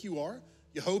 You think you are,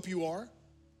 you hope you are.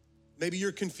 Maybe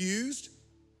you're confused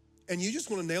and you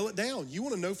just want to nail it down. You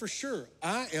want to know for sure,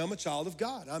 I am a child of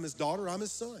God. I'm his daughter, I'm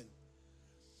his son.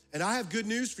 And I have good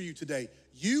news for you today.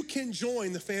 You can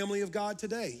join the family of God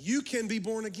today. You can be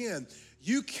born again.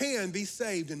 You can be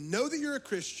saved and know that you're a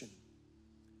Christian.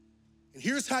 And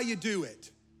here's how you do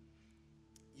it.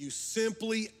 You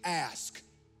simply ask.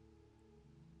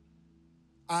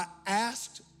 I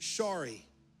asked Shari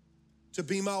to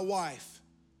be my wife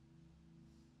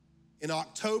in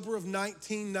October of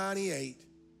 1998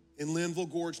 in Linville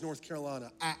Gorge, North Carolina.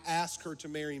 I asked her to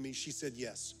marry me. She said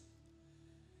yes.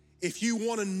 If you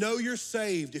want to know you're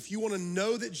saved, if you want to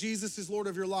know that Jesus is Lord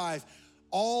of your life,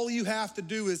 all you have to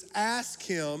do is ask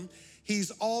him.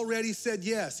 He's already said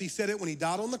yes. He said it when he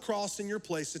died on the cross in your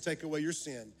place to take away your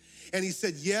sin. And he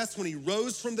said yes when he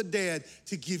rose from the dead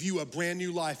to give you a brand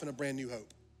new life and a brand new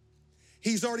hope.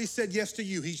 He's already said yes to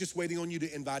you. He's just waiting on you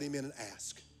to invite him in and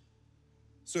ask.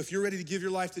 So if you're ready to give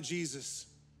your life to Jesus,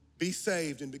 be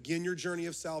saved and begin your journey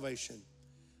of salvation,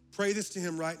 pray this to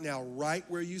him right now, right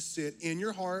where you sit in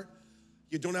your heart.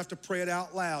 You don't have to pray it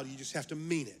out loud. You just have to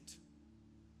mean it.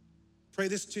 Pray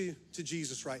this to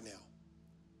Jesus right now.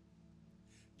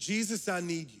 Jesus, I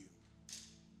need you.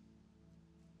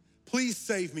 Please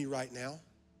save me right now.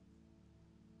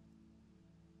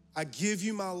 I give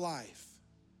you my life.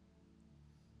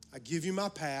 I give you my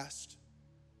past.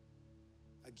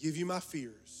 I give you my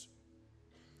fears.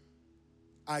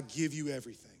 I give you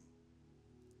everything.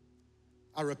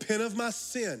 I repent of my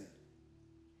sin.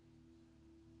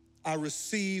 I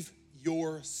receive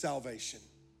your salvation.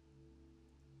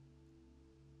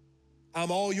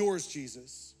 I'm all yours,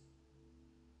 Jesus,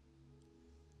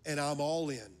 and I'm all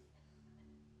in.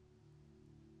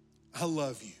 I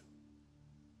love you.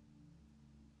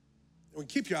 And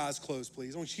keep your eyes closed,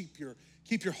 please. I want you to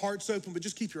keep your hearts open, but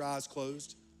just keep your eyes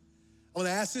closed. I want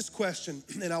to ask this question,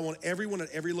 and I want everyone at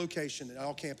every location at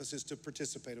all campuses to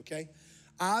participate, okay?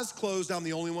 Eyes closed, I'm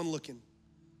the only one looking,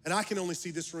 and I can only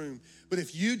see this room. But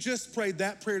if you just prayed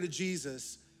that prayer to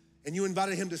Jesus and you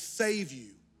invited him to save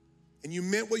you, and you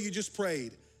meant what you just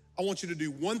prayed, I want you to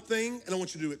do one thing, and I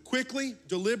want you to do it quickly,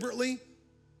 deliberately,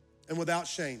 and without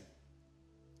shame.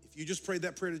 If you just prayed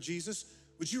that prayer to Jesus,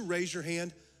 would you raise your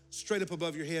hand straight up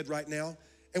above your head right now?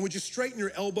 And would you straighten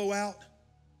your elbow out?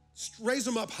 Raise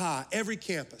them up high, every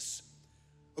campus.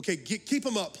 Okay, keep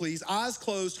them up, please. Eyes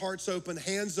closed, hearts open,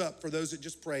 hands up for those that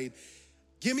just prayed.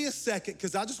 Give me a second,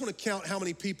 because I just want to count how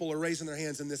many people are raising their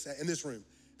hands in this room.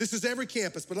 This is every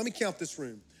campus, but let me count this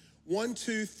room. 1,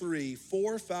 2, 3,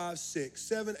 4, 5, 6,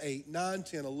 7, 8, 9,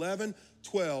 10, 11,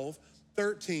 12,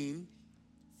 13,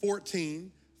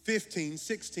 14, 15,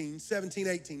 16, 17,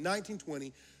 18, 19,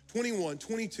 20, 21,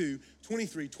 22,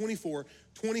 23, 24,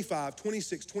 25,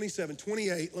 26, 27,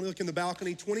 28. Let me look in the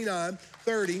balcony. 29,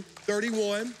 30,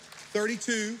 31,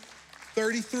 32,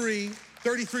 33,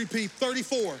 33 people,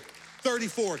 34,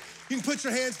 34. You can put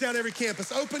your hands down every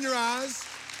campus. Open your eyes.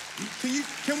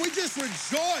 Can we just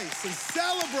rejoice and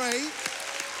celebrate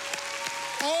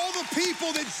all the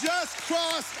people that just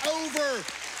crossed over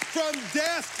from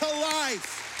death to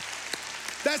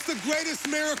life? That's the greatest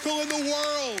miracle in the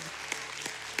world.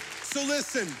 So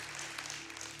listen,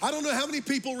 I don't know how many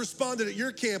people responded at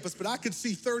your campus, but I could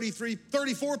see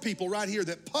 34 people right here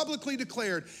that publicly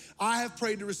declared, I have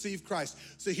prayed to receive Christ.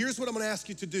 So here's what I'm gonna ask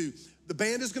you to do. The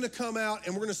band is gonna come out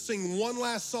and we're gonna sing one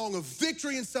last song of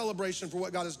victory and celebration for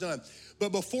what God has done.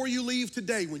 But before you leave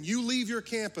today, when you leave your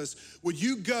campus, would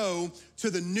you go to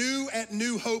the New at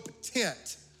New Hope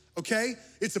tent, okay?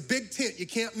 It's a big tent, you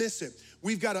can't miss it.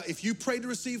 If you prayed to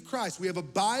receive Christ, we have a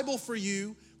Bible for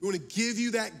you. We wanna give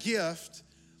you that gift.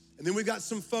 And then we've got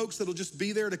some folks that'll just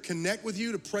be there to connect with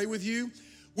you, to pray with you.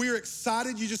 We are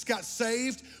excited you just got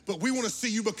saved, but we want to see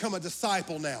you become a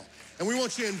disciple now. And we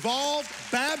want you involved,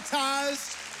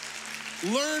 baptized,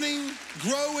 learning,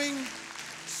 growing.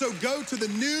 So go to the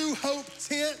New Hope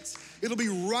tent. It'll be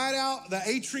right out the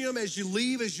atrium as you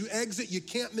leave, as you exit. You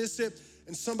can't miss it.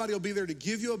 And somebody will be there to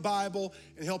give you a Bible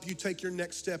and help you take your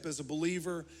next step as a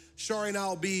believer. Shari and I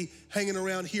will be hanging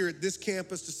around here at this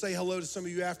campus to say hello to some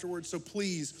of you afterwards. So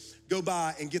please go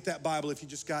by and get that Bible if you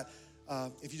just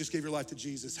gave your life to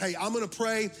Jesus. Hey, I'm gonna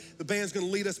pray. The band's gonna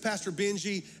lead us. Pastor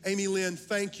Benji, Amy Lynn,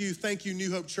 thank you. Thank you,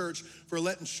 New Hope Church, for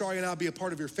letting Shari and I be a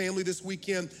part of your family this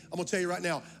weekend. I'm gonna tell you right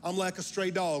now, I'm like a stray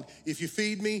dog. If you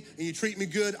feed me and you treat me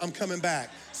good, I'm coming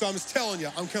back. So I'm just telling you,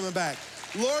 I'm coming back.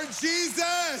 Lord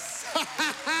Jesus,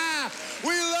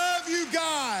 we love you,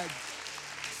 God.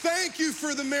 Thank you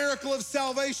for the miracle of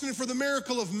salvation and for the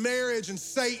miracle of marriage and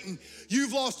Satan.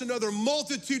 You've lost another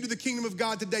multitude to the kingdom of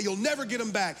God today. You'll never get them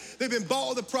back. They've been bought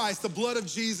with a price, the blood of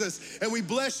Jesus. And we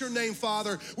bless your name,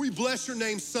 Father. We bless your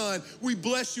name, Son. We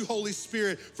bless you, Holy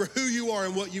Spirit, for who you are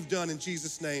and what you've done. In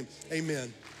Jesus' name,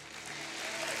 amen.